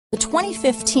The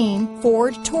 2015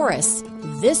 Ford Taurus.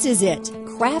 This is it.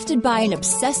 Crafted by an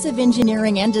obsessive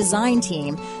engineering and design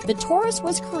team, the Taurus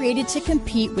was created to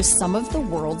compete with some of the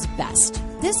world's best.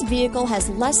 This vehicle has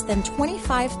less than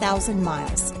 25,000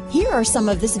 miles. Here are some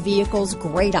of this vehicle's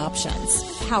great options: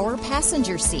 power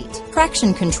passenger seat,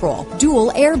 traction control,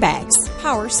 dual airbags,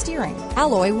 power steering,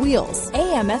 alloy wheels,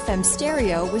 AM/FM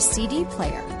stereo with CD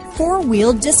player,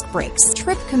 four-wheel disc brakes,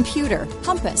 trip computer,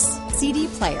 compass, CD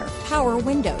player, power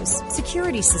windows,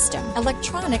 security system,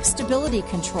 electronic stability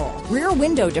control, rear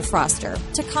window defroster,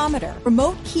 tachometer,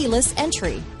 remote keyless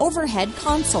entry, overhead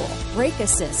console, brake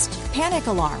assist, panic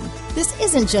alarm. This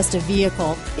isn't just a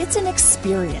vehicle, it's an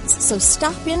experience, so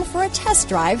stop in for a test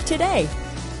drive today.